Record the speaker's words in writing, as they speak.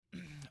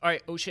All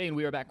right, O'Shane,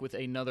 we are back with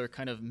another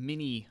kind of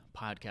mini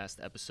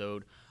podcast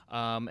episode.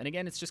 And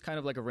again, it's just kind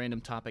of like a random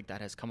topic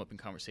that has come up in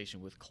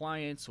conversation with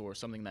clients or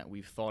something that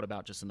we've thought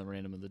about just in the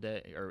random of the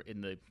day or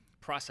in the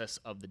process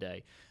of the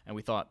day. And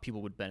we thought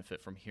people would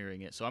benefit from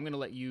hearing it. So I'm going to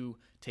let you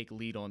take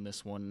lead on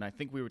this one. And I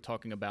think we were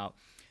talking about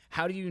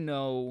how do you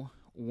know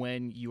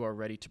when you are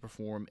ready to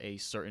perform a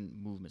certain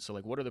movement? So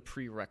like what are the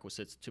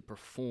prerequisites to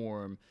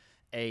perform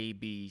A,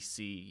 B,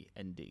 C,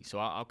 and D? So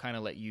I'll kind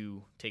of let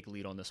you take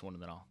lead on this one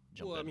and then I'll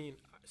jump in.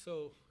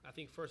 So I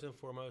think first and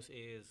foremost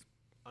is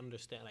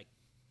understand, like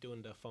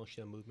doing the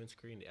functional movement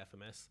screen, the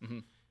FMS. Mm-hmm.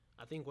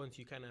 I think once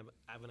you kind of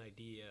have an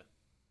idea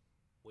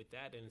with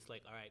that, then it's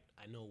like, all right,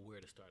 I know where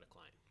to start a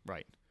client.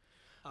 Right.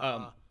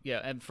 Yeah,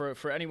 and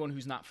for anyone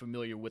who's not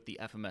familiar with the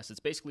FMS, it's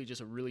basically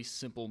just a really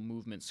simple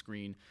movement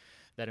screen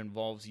that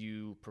involves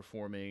you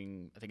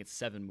performing, I think it's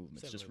 7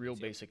 movements, just real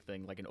basic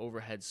thing, like an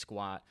overhead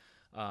squat.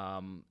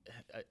 I'm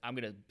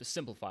going to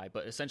simplify,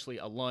 but essentially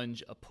a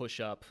lunge, a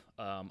push-up,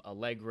 a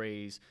leg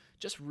raise,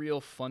 just real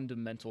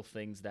fundamental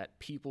things that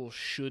people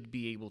should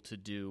be able to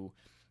do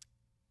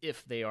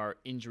if they are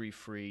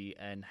injury-free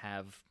and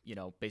have,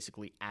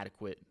 basically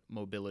adequate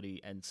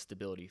mobility and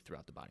stability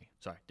throughout the body.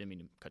 Sorry, didn't mean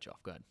to cut you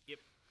off. Go ahead. Yep.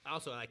 I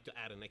also like to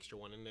add an extra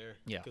one in there.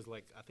 Yeah. Because,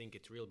 I think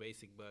it's real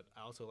basic, but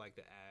I also like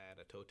to add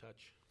a toe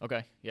touch.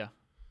 Okay, yeah.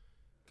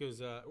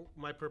 Because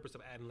my purpose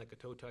of adding, a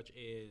toe touch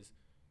is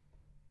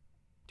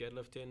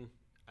deadlifting.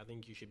 I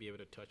think you should be able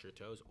to touch your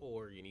toes,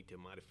 or you need to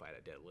modify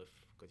that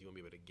deadlift because you won't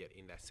be able to get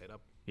in that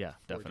setup. Yeah,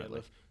 definitely.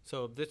 Deadlift.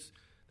 So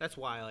that's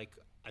why,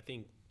 I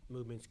think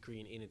movement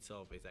screen in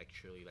itself is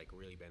actually,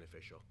 really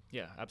beneficial.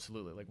 Yeah,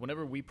 absolutely. Like,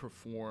 whenever we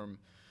perform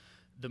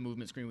the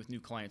movement screen with new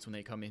clients when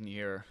they come in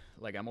here,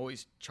 I'm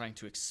always trying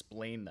to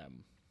explain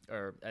them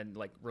and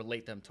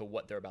relate them to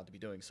what they're about to be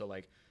doing. So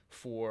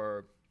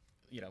for,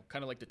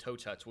 kind of like the toe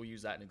touch, we'll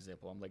use that as an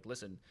example. I'm like,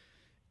 listen,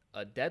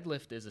 a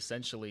deadlift is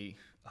essentially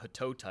a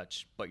toe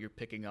touch, but you're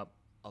picking up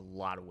a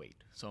lot of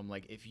weight. So I'm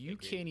like, if you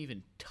can't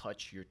even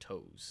touch your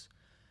toes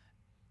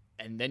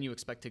and then you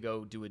expect to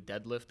go do a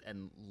deadlift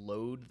and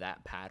load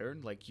that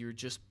pattern, you're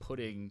just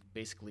putting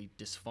basically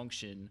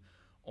dysfunction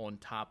on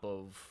top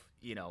of,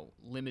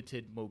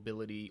 limited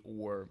mobility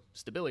or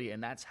stability.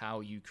 And that's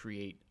how you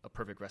create a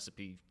perfect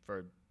recipe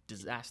for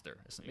disaster.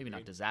 It's maybe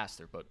not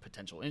disaster, but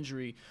potential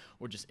injury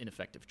or just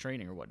ineffective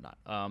training or whatnot.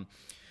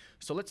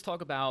 So let's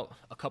talk about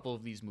a couple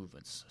of these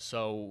movements.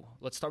 So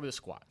let's start with a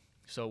squat.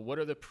 So what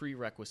are the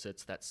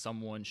prerequisites that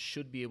someone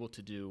should be able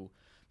to do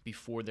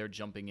before they're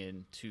jumping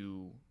in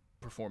to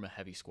perform a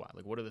heavy squat?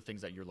 What are the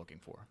things that you're looking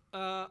for?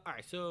 All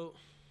right. So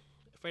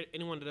for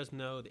anyone that doesn't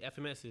know, the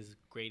FMS is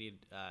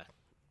graded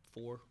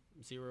 4,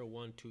 0,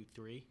 1, 2,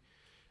 3.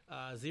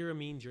 0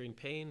 means you're in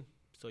pain,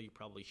 so you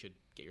probably should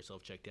get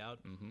yourself checked out.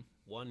 Mm-hmm.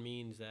 1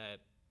 means that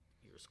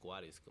your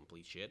squat is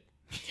complete shit.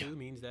 2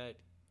 means that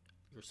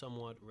you're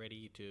somewhat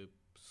ready to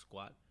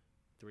squat.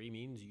 3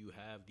 means you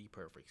have the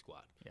perfect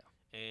squat. Yeah.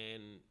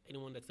 And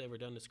anyone that's ever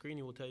done the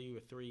screening will tell you a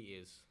 3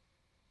 is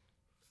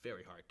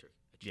very hard to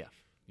achieve.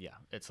 Yeah.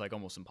 It's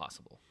almost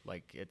impossible.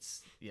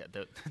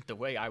 The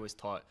way I was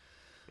taught,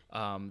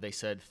 they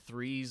said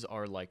 3s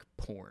are like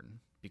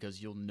porn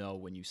because you'll know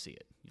when you see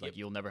it. Yep.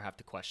 You'll never have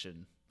to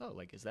question,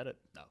 is that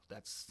no,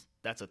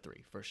 that's a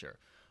 3 for sure.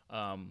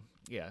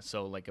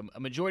 So a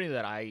majority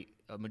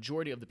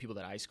of the people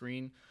that I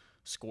screen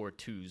score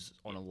 2s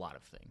on a lot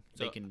of things.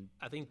 So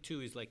I think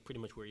 2 is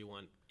pretty much where you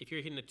want. If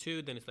you're hitting a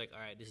 2, then it's all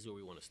right, this is where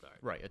we want to start.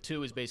 Right. A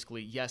 2 is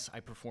basically, yes, I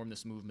perform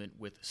this movement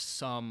with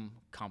some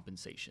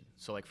compensation.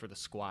 So for the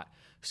squat,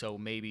 so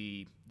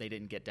maybe they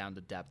didn't get down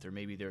to depth, or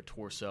maybe their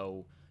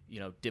torso,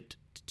 dipped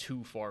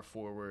too far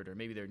forward, or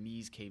maybe their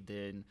knees caved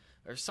in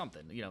or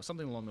something,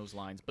 something along those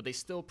lines. But they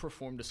still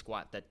performed a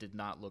squat that did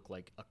not look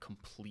like a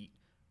complete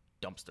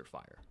dumpster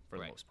fire for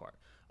the most part.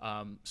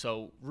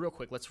 So real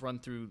quick, let's run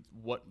through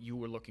what you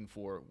were looking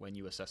for when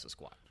you assess a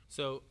squat.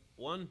 So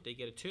 1, they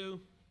get a 2.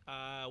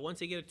 Once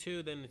they get a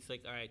 2, then it's all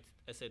right,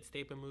 I said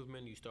staple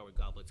movement, you start with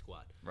goblet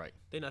squat. Right.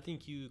 Then I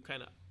think you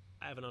kind of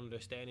have an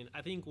understanding.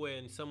 I think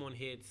when someone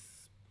hits,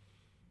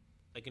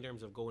 in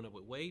terms of going up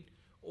with weight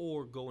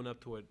or going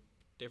up to a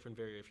different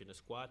variation of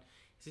squat,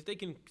 is if they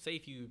can, say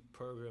if you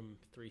program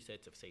 3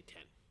 sets of, say,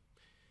 10,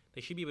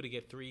 they should be able to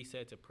get 3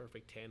 sets of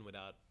perfect 10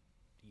 without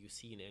you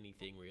seeing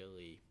anything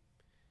really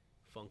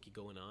funky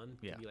going on.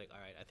 Yeah. To be all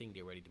right, I think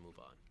they're ready to move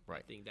on.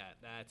 Right. I think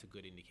that's a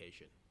good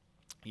indication.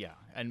 Yeah,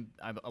 and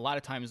a lot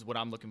of times what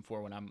I'm looking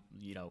for when I'm,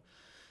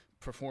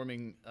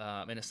 performing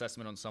an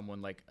assessment on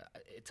someone,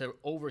 to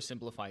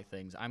oversimplify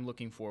things, I'm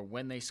looking for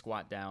when they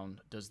squat down,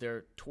 does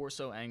their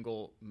torso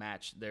angle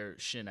match their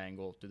shin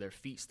angle? Do their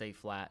feet stay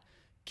flat?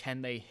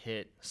 Can they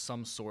hit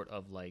some sort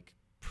of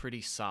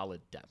pretty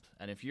solid depth?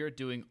 And if you're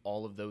doing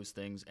all of those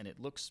things and it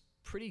looks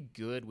pretty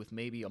good with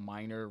maybe a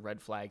minor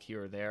red flag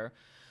here or there,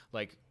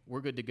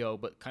 we're good to go.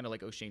 But kind of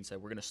like O'Shane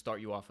said, we're going to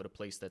start you off at a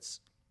place that's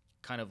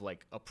kind of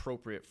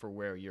appropriate for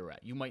where you're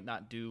at. You might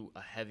not do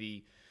a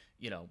heavy,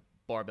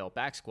 barbell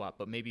back squat,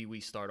 but maybe we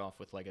start off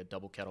with a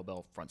double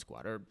kettlebell front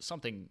squat or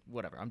something,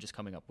 whatever. I'm just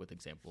coming up with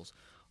examples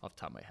off the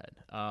top of my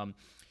head.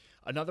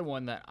 Another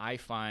one that I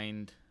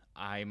find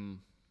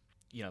I'm,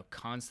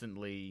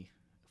 constantly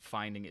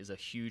finding is a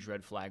huge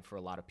red flag for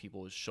a lot of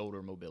people is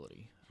shoulder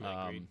mobility.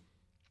 Agreed.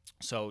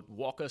 So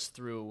walk us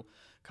through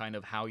kind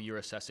of how you're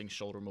assessing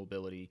shoulder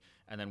mobility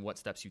and then what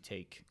steps you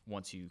take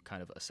once you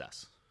kind of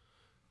assess.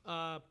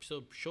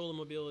 So shoulder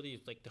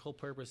mobility, like the whole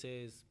purpose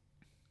is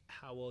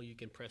how well you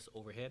can press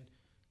overhead.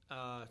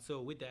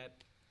 So with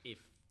that, if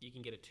you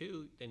can get a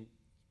 2, then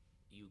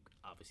you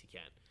obviously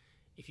can.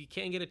 If you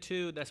can't get a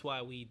 2, that's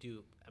why we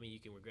do. I mean, you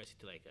can regress it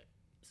to like a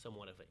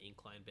somewhat of an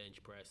incline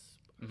bench press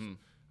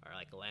or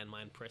like a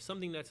landmine press,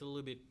 something that's a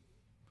little bit.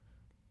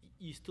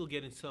 You still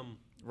getting some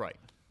Right.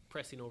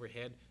 pressing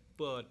overhead,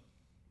 but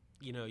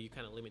you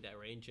kind of limit that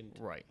range and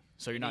Right.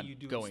 So you're not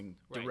going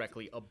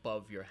directly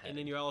above your head. And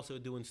then you're also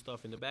doing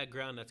stuff in the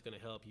background that's going to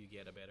help you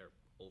get a better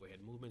overhead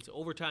movement. So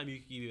over time, you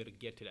can be able to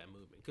get to that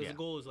movement. Because the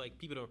goal is like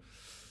people don't.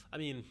 I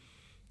mean,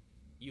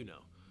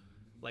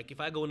 like if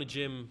I go in the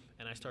gym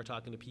and I start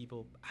talking to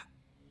people,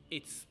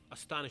 it's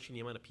astonishing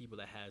the amount of people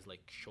that has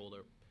like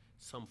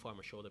some form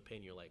of shoulder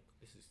pain. You're like,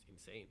 this is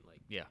insane.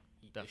 Like,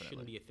 definitely. This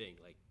shouldn't be a thing.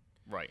 Like,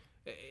 right.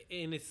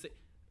 And it's.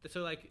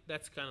 So like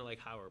that's kind of like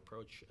how our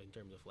approach in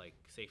terms of like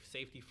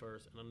safety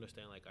first and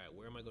understand like, all right,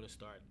 where am I going to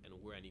start and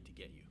where I need to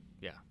get you.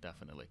 Yeah,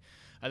 definitely.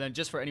 And then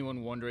just for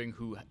anyone wondering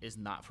who is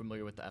not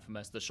familiar with the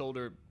FMS,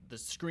 the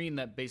screen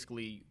that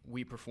basically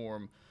we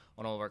perform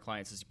on all of our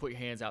clients is you put your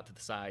hands out to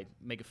the side,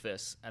 make a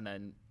fist, and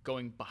then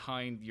going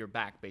behind your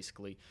back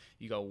basically,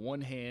 you go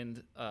one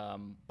hand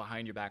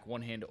behind your back,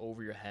 one hand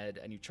over your head,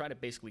 and you try to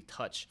basically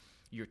touch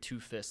your 2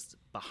 fists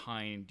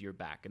behind your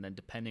back. And then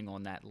depending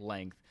on that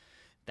length,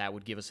 that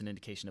would give us an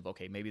indication of,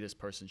 okay, maybe this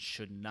person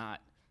should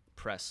not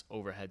press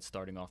overhead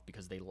starting off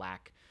because they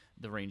lack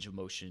the range of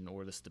motion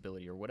or the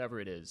stability or whatever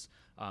it is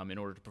in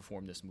order to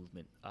perform this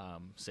movement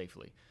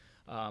safely.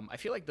 I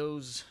feel like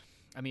those,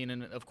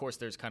 and of course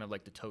there's kind of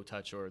like the toe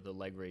touch or the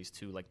leg raise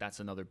too, like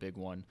that's another big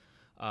one.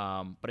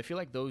 But I feel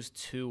like those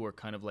 2 are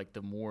kind of like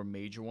the more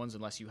major ones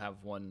unless you have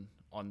one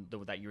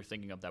that you're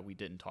thinking of that we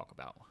didn't talk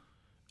about.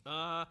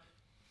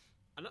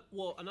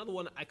 Another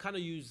one I kind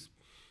of use.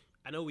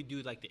 I know we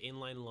do like the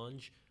inline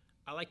lunge.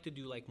 I like to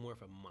do like more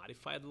of a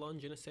modified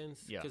lunge in a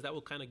sense because that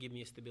will kind of give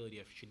me a stability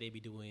of should they be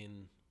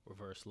doing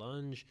reverse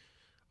lunge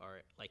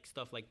or like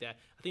stuff like that.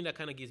 I think that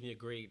kind of gives me a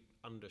great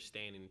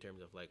understanding in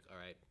terms of like, all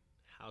right,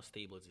 how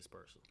stable is this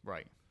person?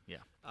 Right. Yeah.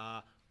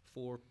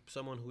 For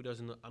someone who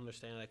doesn't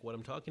understand like what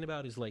I'm talking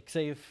about is like,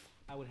 say if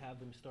I would have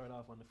them start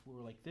off on the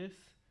floor like this,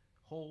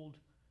 hold,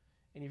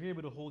 and if you're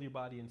able to hold your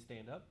body and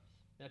stand up,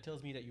 that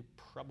tells me that you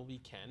probably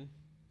can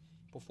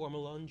perform a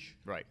lunge.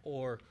 Right.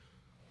 Or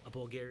a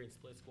Bulgarian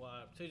split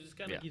squat. So it just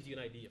kind of gives you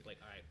an idea of like,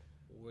 all right,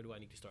 where do I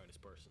need to start this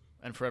person?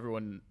 And for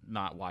everyone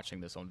not watching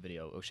this on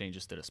video, O'Shane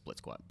just did a split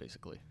squat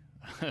basically.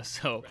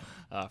 So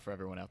for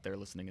everyone out there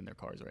listening in their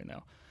cars right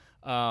now.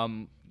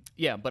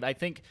 But I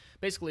think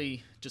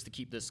basically just to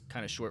keep this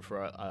kind of short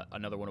for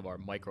another one of our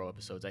micro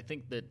episodes, I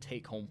think the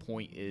take home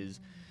point is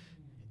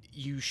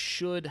you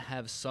should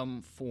have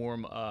some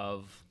form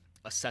of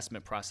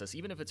assessment process,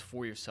 even if it's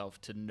for yourself,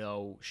 to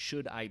know,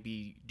 should I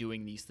be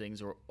doing these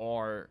things or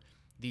are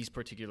these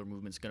particular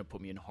movements going to put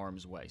me in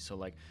harm's way? So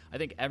like, I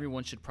think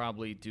everyone should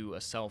probably do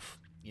a self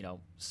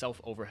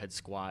overhead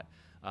squat,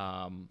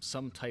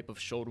 some type of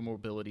shoulder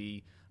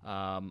mobility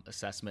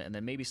assessment, and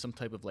then maybe some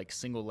type of like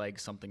single leg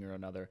something or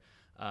another.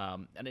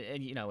 And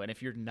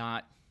if you're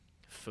not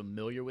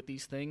familiar with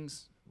these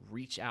things,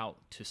 reach out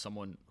to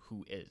someone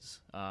who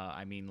is.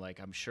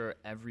 I'm sure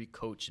every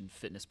coach and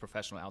fitness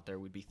professional out there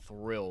would be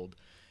thrilled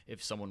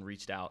if someone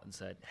reached out and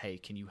said, hey,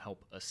 can you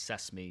help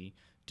assess me,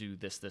 do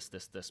this,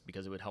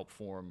 because it would help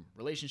form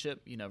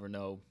relationship. You never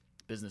know.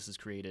 Business is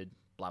created.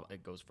 Blah,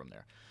 it goes from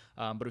there.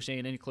 But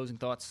O'Shane, any closing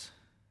thoughts?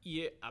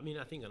 Yeah, I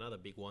think another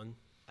big one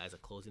as a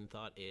closing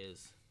thought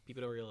is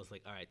people don't realize,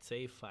 like, all right,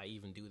 say if I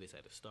even do this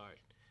at the start,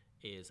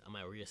 is am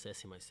I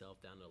reassessing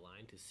myself down the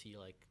line to see,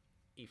 like,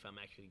 if I'm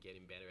actually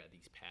getting better at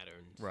these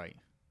patterns? Right.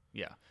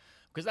 Yeah.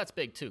 Because that's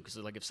big, too. Because,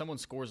 like, if someone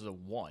scores a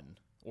 1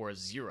 or a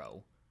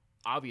 0,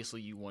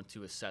 obviously you want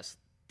to assess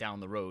down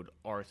the road,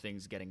 are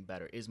things getting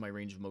better? Is my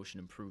range of motion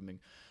improving?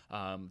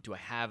 Do I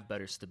have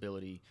better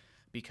stability?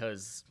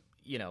 Because,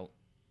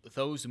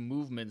 those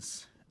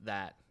movements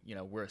that,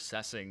 we're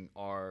assessing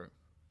are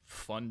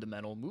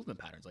fundamental movement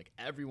patterns. Like,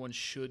 everyone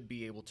should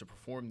be able to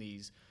perform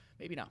these,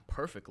 maybe not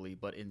perfectly,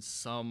 but in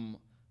some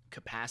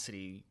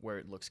capacity where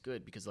it looks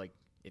good. Because, like,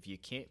 if you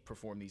can't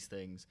perform these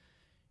things,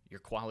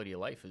 your quality of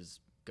life is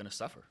going to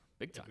suffer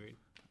big time. Agreed.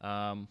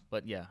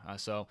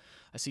 So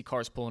I see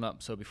cars pulling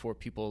up. So before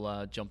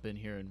people jump in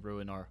here and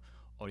ruin our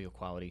audio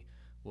quality,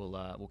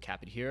 we'll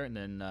cap it here and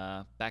then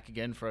back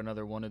again for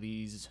another one of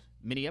these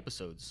mini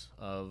episodes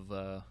of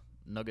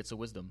Nuggets of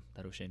Wisdom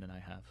that O'Shane and I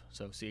have.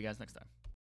 So see you guys next time.